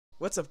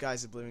What's up,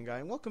 guys? It's Oblivion Guy,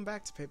 and welcome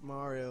back to Paper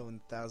Mario and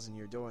the Thousand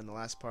Year Door. In the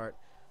last part,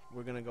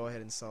 we're gonna go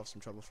ahead and solve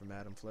some trouble for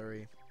Madame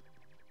Flurry,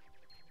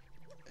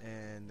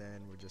 and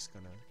then we're just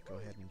gonna go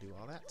ahead and do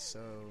all that.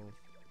 So,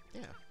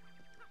 yeah,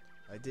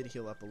 I did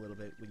heal up a little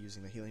bit with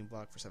using the healing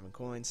block for 7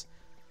 coins,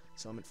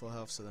 so I'm at full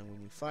health. So then,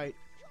 when we fight,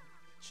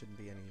 shouldn't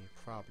be any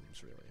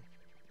problems really.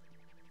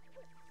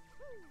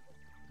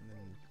 And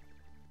then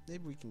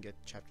maybe we can get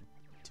Chapter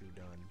 2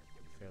 done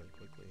fairly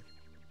quickly.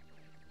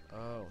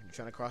 Oh, you're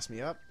trying to cross me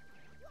up?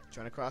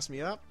 Trying to cross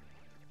me up?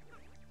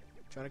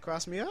 Trying to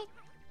cross me up?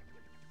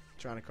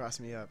 Trying to cross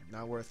me up.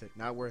 Not worth it.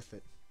 Not worth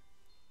it.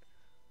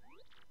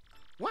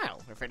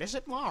 Well, if it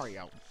isn't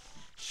Mario.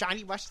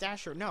 Shiny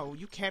mustache or no,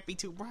 you can't be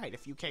too bright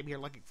if you came here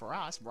looking for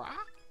us, brah.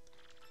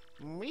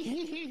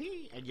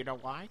 And you know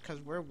why?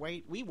 Because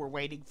we were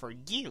waiting for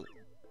you.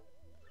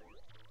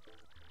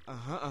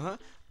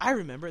 I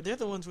remember. They're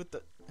the ones with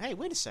the... Hey,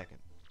 wait a second.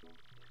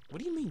 What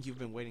do you mean you've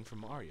been waiting for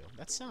Mario?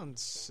 That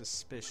sounds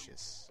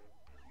suspicious.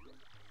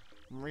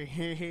 I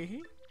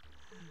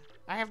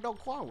have no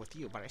quarrel with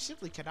you, but I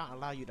simply cannot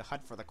allow you to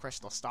hunt for the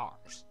crystal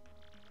stars.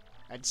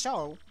 And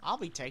so, I'll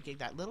be taking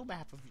that little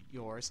map of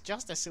yours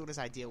just as soon as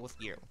I deal with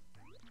you.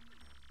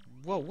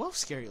 Whoa,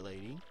 scary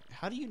lady.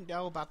 How do you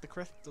know about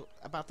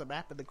the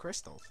map and the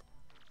crystals?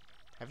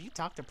 Have you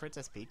talked to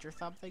Princess Peach or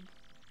something?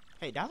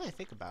 Hey, now that I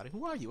think about it,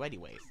 who are you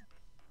anyways?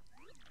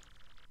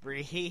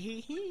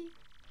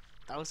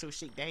 Those who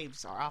seek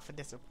names are often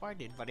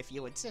disappointed, but if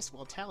you insist,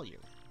 we'll tell you.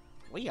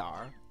 We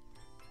are...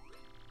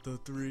 The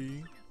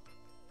 3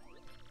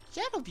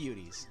 Shadow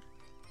Beauties.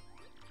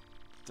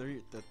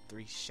 The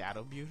 3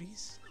 Shadow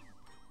Beauties?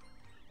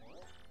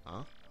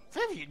 Huh?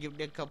 Vivian, you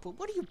nincompoop,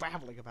 what are you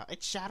babbling about?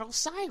 It's Shadow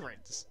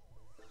Sirens!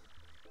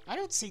 I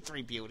don't see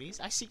 3 beauties,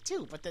 I see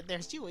 2, but then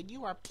there's you, and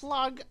you are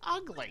plug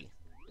ugly!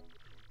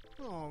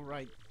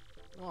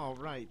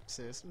 Alright,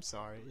 sis, I'm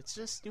sorry. It's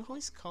just, you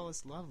always call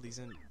us lovelies,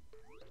 and...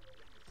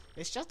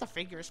 It's just a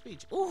figure of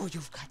speech. Ooh,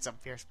 you've got some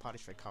fierce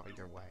punishment coming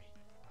your way.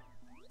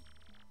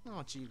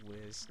 Oh, gee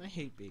whiz. I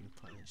hate being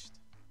punished.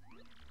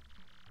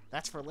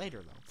 That's for later,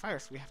 though.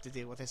 First, we have to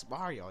deal with this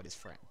Mario and his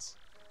friends.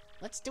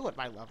 Let's do it,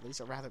 my lovelies,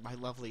 or rather, my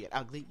lovely and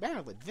ugly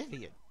Marilyn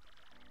Vivian.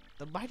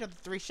 The might of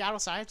the 3 Shadow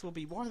Sirens will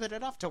be more than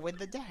enough to win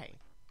the day.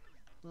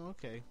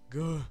 Okay.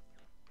 Good.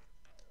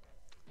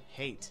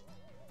 Hate.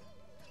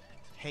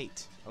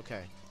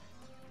 Okay.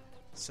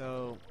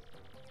 So,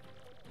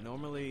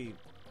 normally...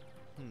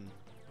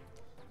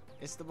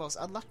 It's most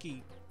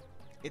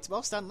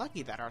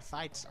unlucky that our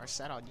sights are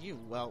set on you.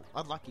 Well,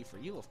 unlucky for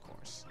you, of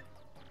course.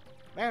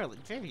 Marilyn,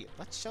 Vivian,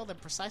 let's show them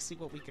precisely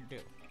what we can do.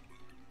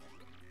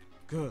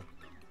 Good.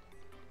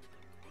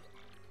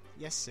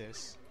 Yes,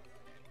 sis.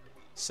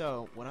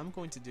 So, what I'm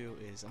going to do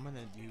is, I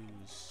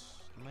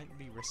might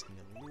be risking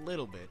a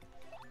little bit,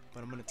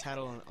 but I'm going to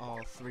tattle on all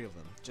 3 of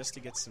them, just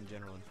to get some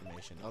general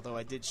information. Although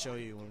I did show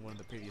you in one of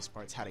the previous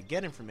parts how to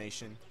get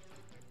information.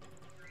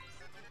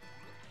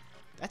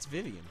 That's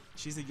Vivian.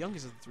 She's the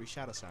youngest of the 3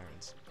 Shadow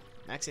Sirens.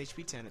 Max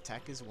HP 10,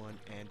 attack is 1,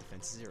 and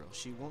defense 0.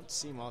 She won't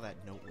seem all that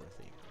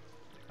noteworthy.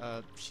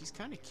 She's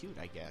kind of cute,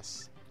 I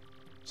guess.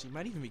 She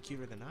might even be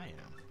cuter than I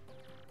am.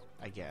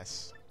 I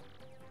guess.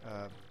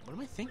 What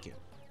am I thinking?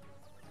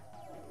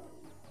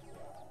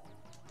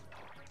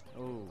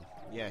 Oh,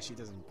 yeah, she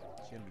doesn't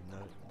do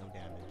no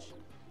damage.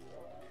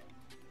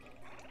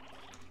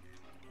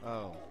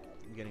 Oh,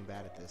 I'm getting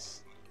bad at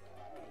this.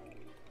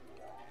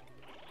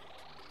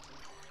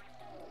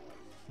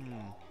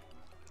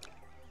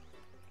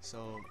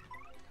 So,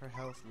 her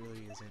health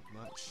really isn't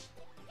much.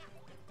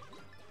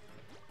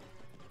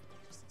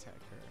 Just attack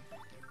her.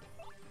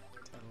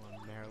 Tattle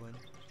on Marilyn.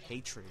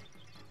 Hatred.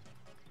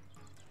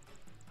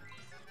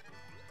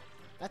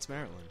 That's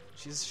Marilyn.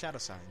 She's a Shadow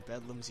Siren,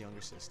 Bedlam's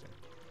younger sister.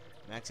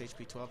 Max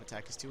HP 12,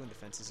 attack is 2, and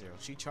defense is 0.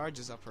 She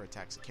charges up her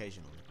attacks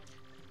occasionally.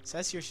 It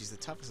says here she's the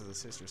toughest of the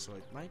sisters, so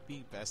it might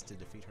be best to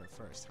defeat her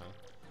first, huh?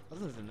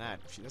 Other than that,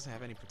 she doesn't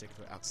have any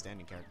particular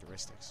outstanding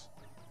characteristics.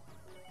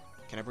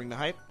 Can I bring the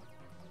hype?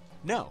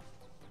 No!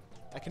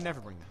 I can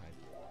never bring the hype.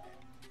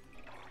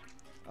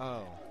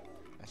 Oh.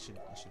 I should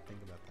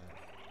think about that.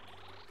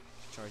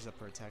 She charged up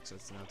her attack, so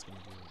now it's gonna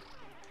do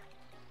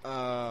it.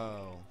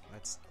 Oh,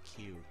 that's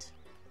cute.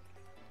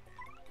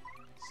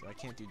 So I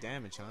can't do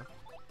damage, huh?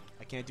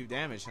 I can't do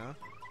damage, huh?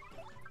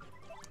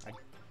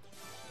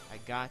 I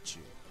got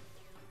you.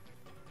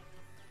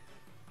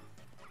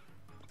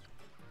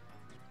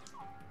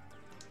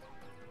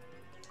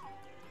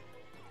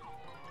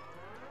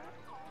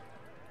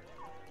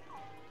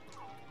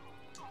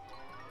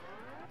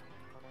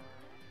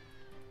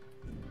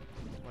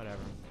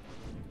 Whatever.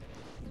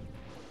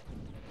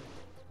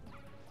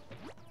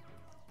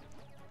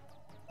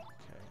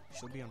 Okay,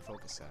 she'll be on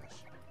Focus Sash.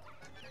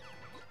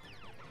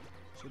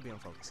 She'll be on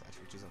Focus Sash,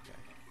 which is okay.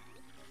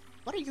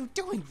 What are you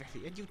doing,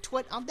 Vivian? You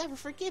twit! I'll never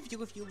forgive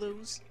you if you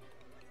lose.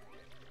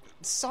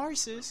 Sorry,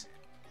 sis.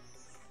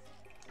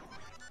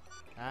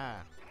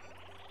 Ah.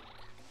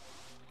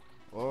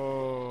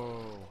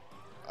 Oh,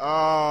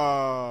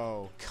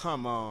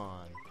 come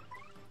on.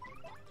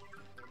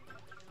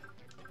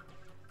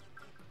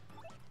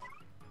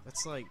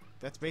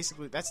 That's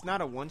basically, that's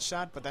not a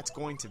one-shot, but that's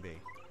going to be.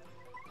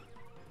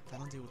 If I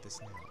don't deal with this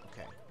now,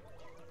 okay.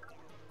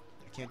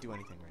 I can't do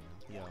anything right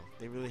now. Yo,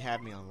 they really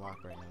have me on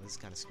lock right now. This is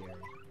kind of scary.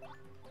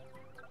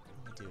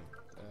 What do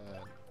I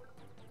do?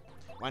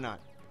 Why not?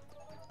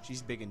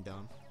 She's big and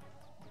dumb.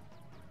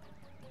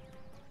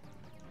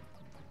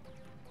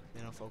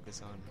 Then I'll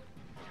focus on...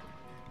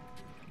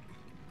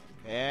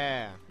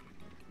 Yeah!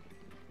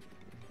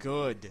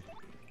 Good!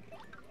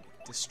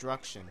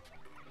 Destruction.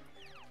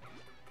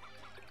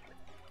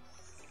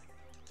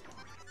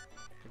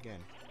 Again.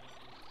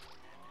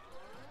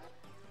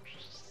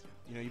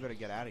 You know, you better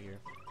get out of here.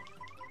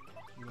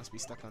 You must be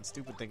stuck on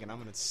stupid thinking I'm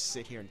gonna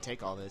sit here and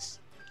take all this.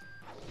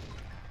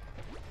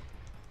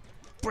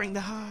 Bring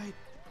the hide!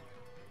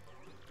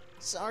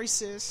 Sorry,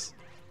 sis.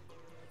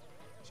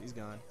 She's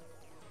gone.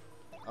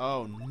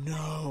 Oh,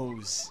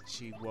 noes!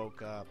 She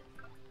woke up.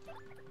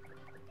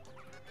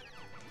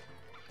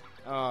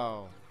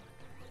 Oh.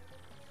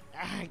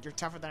 Ah, you're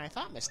tougher than I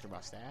thought, Mr.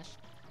 Mustache.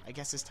 I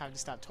guess it's time to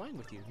stop toying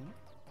with you,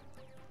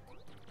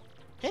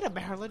 Hit a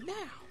Marilyn now!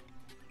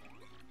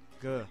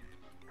 Good.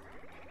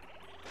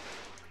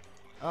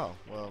 Oh,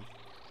 well.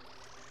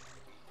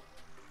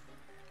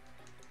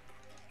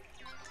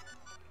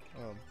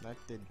 Oh, that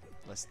did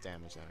less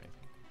damage than I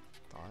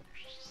thought.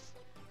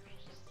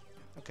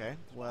 Okay,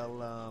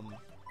 well,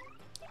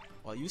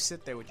 while you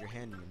sit there with your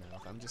hand in your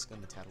mouth, I'm just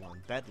gonna tattle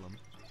on Bedlam.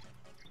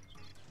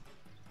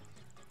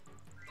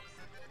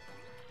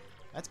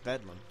 That's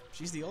Bedlam.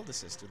 She's the oldest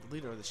sister, the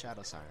leader of the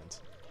Shadow Sirens.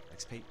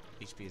 HP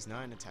is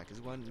 9, attack is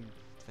 1,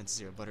 defense is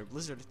 0, but her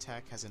Blizzard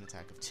attack has an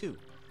attack of 2.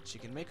 She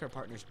can make her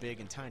partners big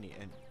and tiny,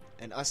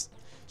 and us...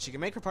 She can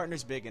make her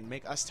partners big and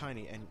make us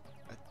tiny, and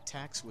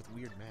attacks with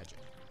weird magic.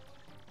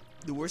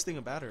 The worst thing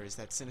about her is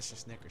that sinister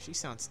snicker. She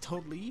sounds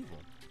totally evil.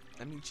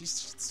 I mean,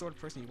 she's the sort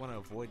of person you want to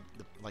avoid,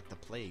 like the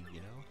plague, you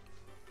know?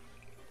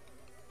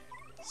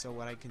 So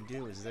what I can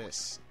do is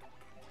this.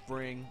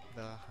 Bring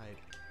the hype.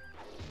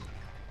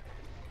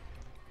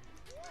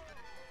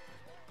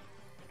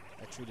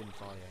 That tree didn't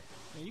fall yet.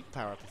 Yeah, you can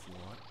power up if you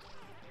want.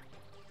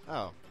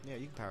 Oh, yeah,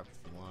 you can power up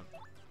if you want.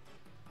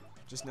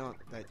 Just know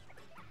that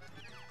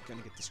you're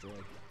gonna get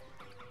destroyed.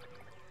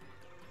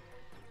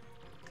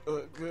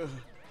 Good.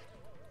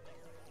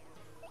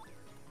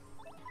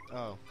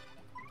 Oh.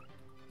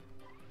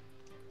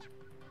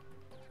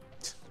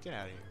 Get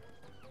out of here.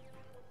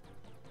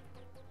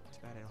 Too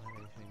bad I don't have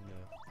anything to...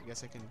 I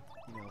guess I can,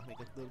 you know, make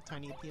a little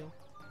tiny appeal.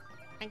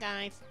 Hi,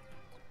 guys.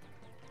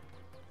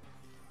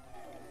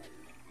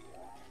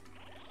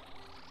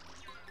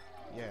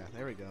 Yeah,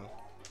 there we go.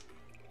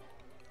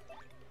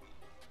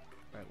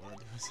 Alright, what I'll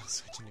do is I'll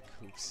switch into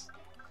Coops.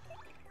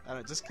 I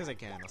don't, just because I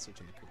can, I'll switch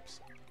into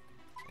Coops.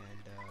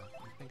 And,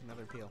 I'll make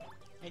another appeal.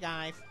 Hey,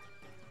 guys!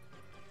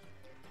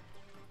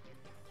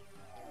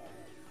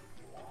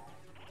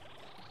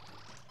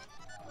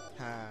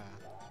 Ha!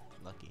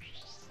 Lucky.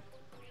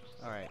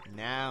 Alright,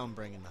 now I'm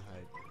bringing the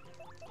hype.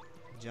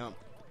 Jump.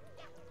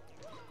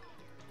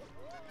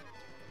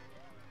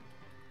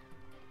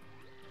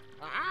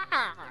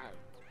 Ah!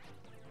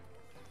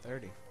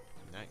 30.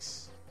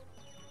 Nice.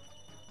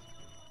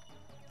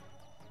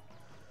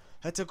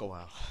 That took a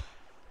while.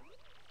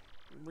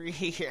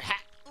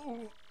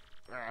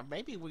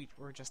 Maybe we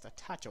were just a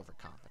touch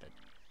overconfident.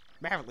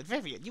 Marilyn,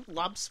 Vivian, you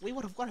lumps! We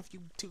would have won if you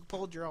two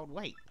pulled your own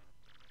weight.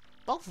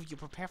 Both of you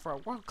prepare for a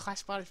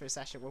world-class punishment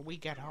session when we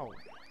get home.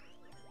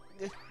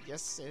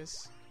 Yes,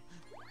 sis.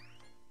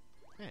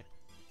 Hey,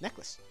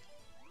 necklace.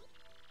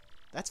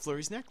 That's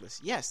Flurry's necklace.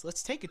 Yes,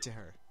 let's take it to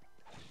her.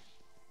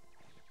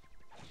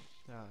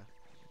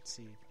 Let's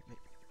see.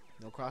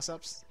 No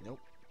cross-ups? Nope.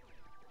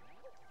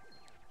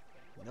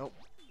 Nope.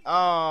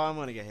 Oh, I'm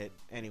gonna get hit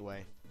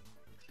anyway.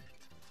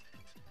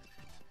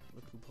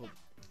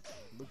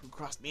 Look who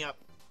crossed me up.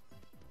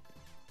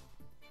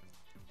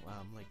 Wow,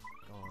 I'm like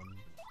on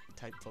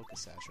type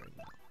focus sash right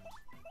now.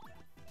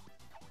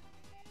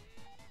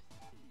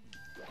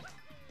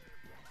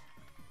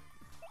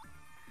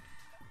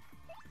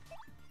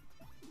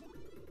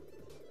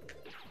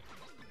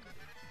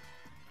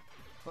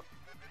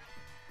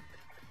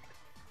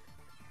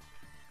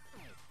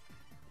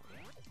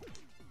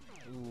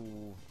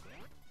 Ooh.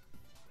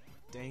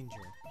 Danger.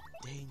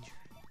 Danger.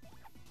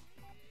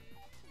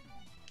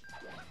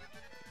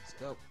 Let's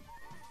go.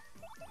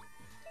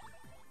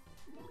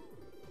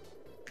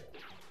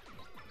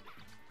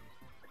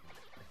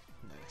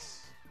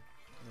 Nice.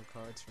 No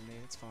cards for me.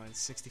 It's fine.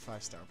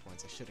 65 star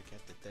points. I should have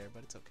kept it there,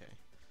 but it's okay.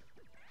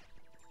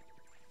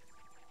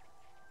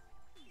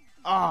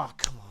 Oh,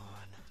 come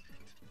on.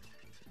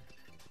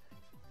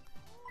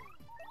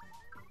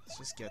 Let's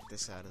just get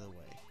this out of the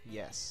way.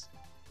 Yes.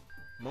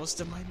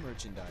 Most of my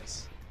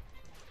merchandise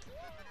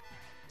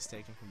is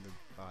taken from the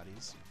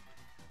bodies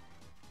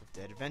of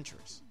dead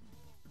adventurers.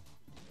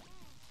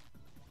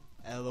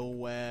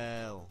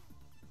 LOL.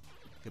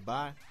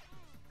 Goodbye.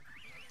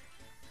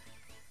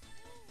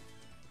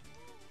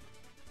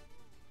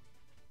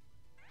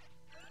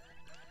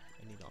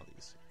 I need all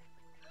these.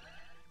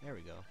 There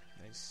we go.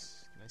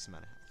 Nice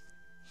amount of health.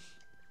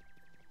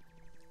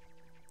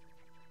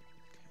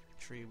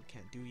 tree we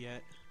can't do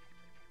yet.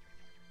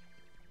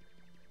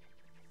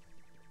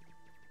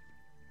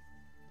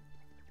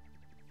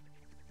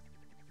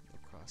 No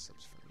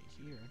cross-ups for me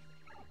here.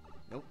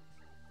 Nope.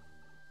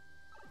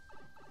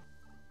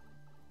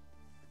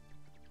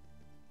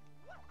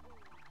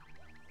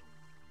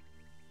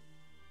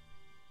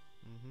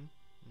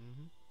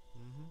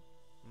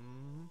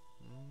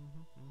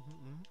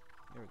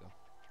 There we go.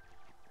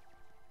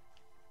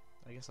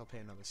 I guess I'll pay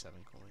another 7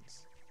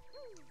 coins.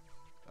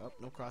 Oh,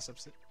 no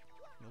cross-ups.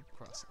 No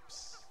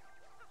cross-ups.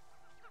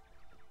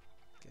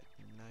 Get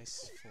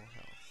nice full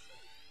health.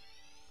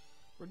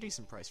 For a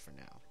decent price for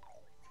now.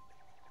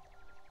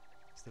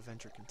 As the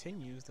venture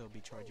continues, they'll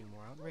be charging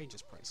more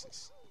outrageous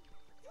prices.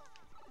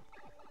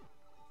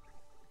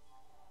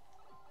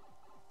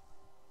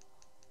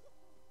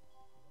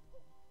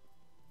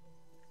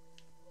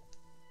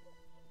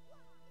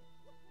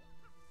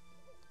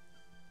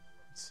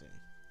 Let's see.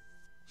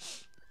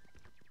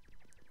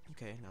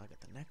 Okay, now I got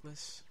the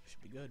necklace.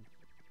 Should be good.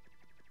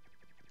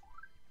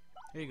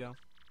 Here you go.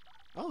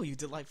 Oh, you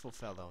delightful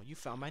fellow. You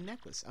found my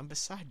necklace. I'm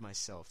beside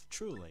myself,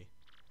 truly.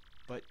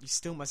 But you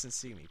still mustn't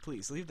see me.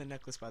 Please, leave the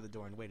necklace by the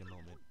door and wait a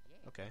moment.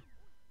 Okay.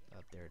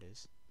 There it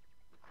is.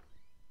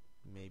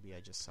 Maybe I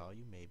just saw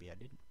you. Maybe I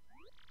didn't.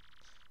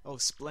 Oh,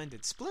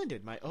 splendid,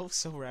 splendid! My oh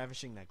so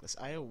ravishing necklace.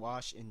 I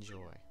awash in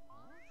joy.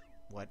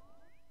 What?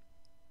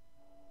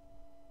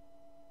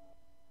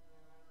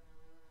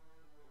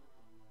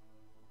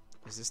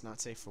 Is this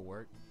not safe for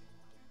work?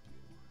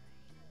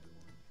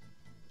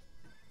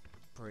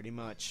 Pretty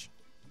much.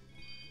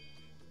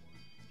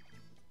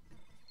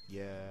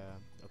 Yeah,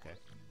 okay.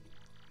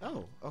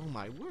 Oh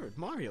my word,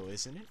 Mario,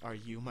 isn't it? Are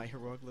you my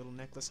heroic little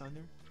necklace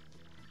hunter?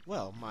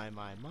 Well, my,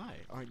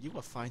 aren't you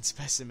a fine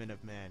specimen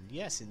of man?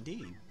 Yes,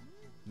 indeed.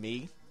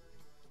 Me?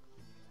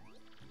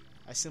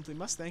 I simply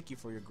must thank you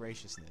for your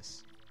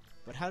graciousness.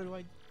 But how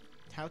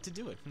to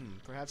do it?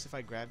 Perhaps if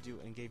I grabbed you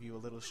and gave you a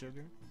little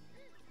sugar?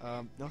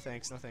 No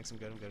thanks, I'm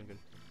good.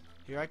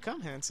 Here I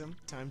come, handsome.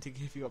 Time to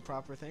give you a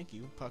proper thank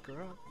you.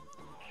 Pucker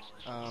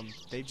up.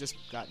 They just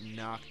got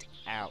knocked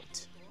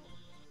out.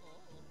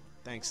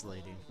 Thanks,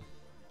 lady.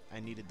 I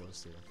needed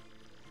those two.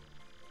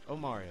 Oh,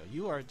 Mario,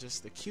 you are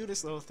just the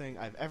cutest little thing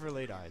I've ever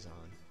laid eyes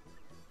on.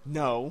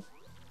 No.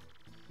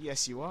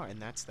 Yes, you are,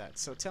 and that's that.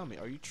 So tell me,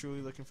 are you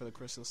truly looking for the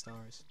crystal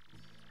stars?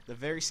 The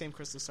very same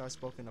crystal stars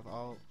spoken of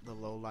all the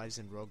lowlives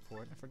in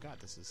Rogueport? I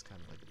forgot this is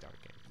kind of like a dark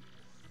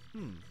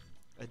game.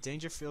 A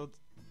danger-filled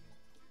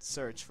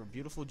search for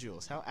beautiful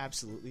jewels. How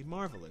absolutely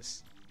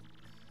marvelous.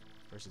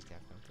 Versus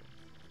Capcom 3.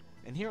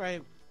 And here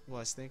I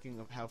was thinking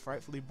of how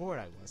frightfully bored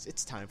I was.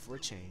 It's time for a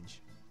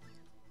change.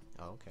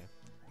 Oh, okay.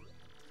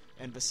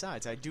 And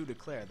besides, I do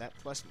declare that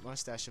plush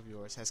mustache of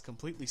yours has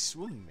completely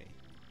swooned me.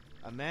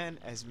 A man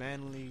as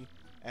manly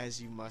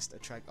as you must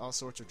attract all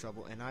sorts of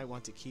trouble, and I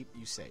want to keep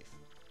you safe.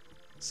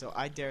 So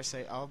I dare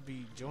say I'll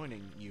be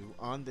joining you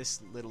on this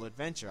little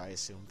adventure, I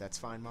assume. That's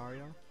fine,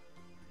 Mario?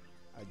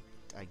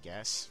 I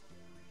guess.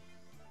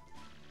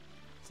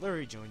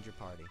 Flurry joined your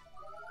party.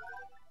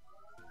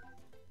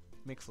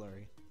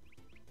 McFlurry.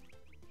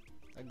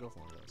 I can go for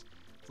one of those.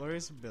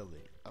 Flurry's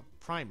ability. A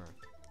primer.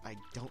 I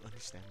don't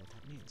understand what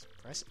that means.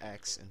 Press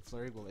X and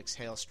Flurry will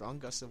exhale strong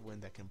gusts of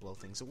wind that can blow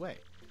things away.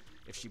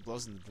 If she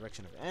blows in the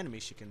direction of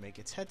enemies, she can make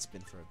its head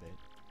spin for a bit.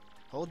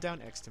 Hold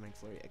down X to make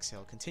Flurry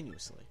exhale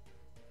continuously.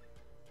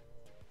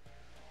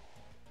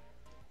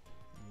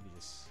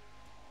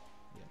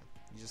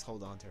 You just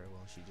hold on to her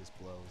while she just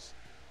blows.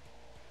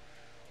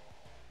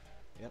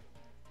 Yep.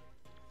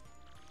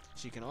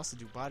 She can also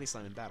do body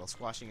slam in battle,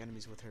 squashing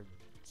enemies with her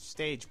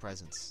stage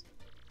presence.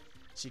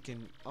 She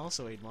can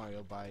also aid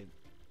Mario by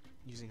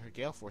using her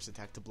Gale Force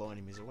attack to blow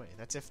enemies away.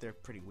 That's if they're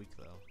pretty weak,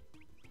 though.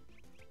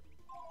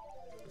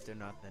 If they're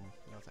not, then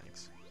no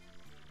thanks.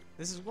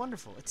 This is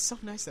wonderful. It's so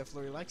nice that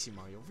Flurry likes you,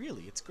 Mario.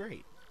 Really, it's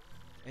great.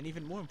 And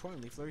even more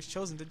importantly, Flurry's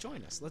chosen to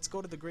join us. Let's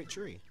go to the Great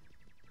Tree.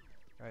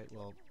 Alright,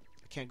 well,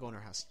 I can't go in her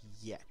house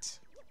yet.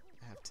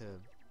 I have to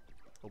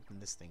open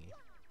this thingy.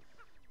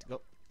 To go.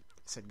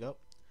 I said go.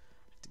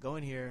 To go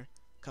in here,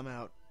 come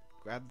out,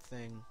 grab the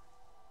thing.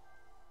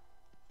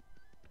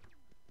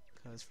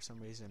 Because for some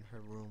reason her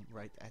room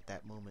right at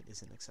that moment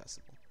isn't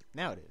accessible.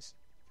 Now it is.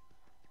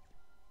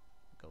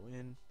 Go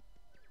in.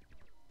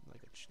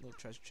 Like a little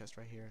treasure chest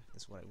right here.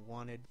 This is what I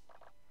wanted.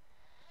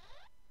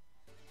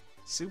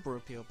 Super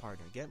appeal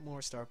partner. Get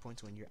more star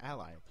points when your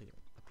ally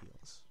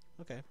appeals.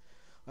 Okay.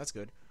 That's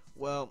good.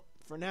 Well,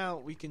 for now,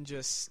 we can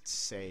just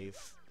save,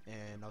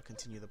 and I'll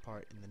continue the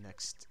part in the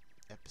next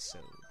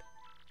episode.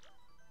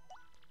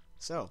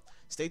 So,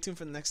 stay tuned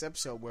for the next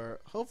episode, where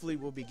hopefully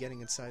we'll be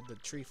getting inside the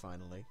tree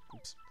finally.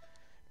 Oops.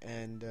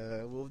 And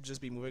we'll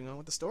just be moving on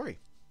with the story.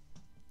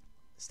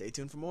 Stay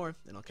tuned for more,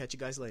 and I'll catch you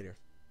guys later.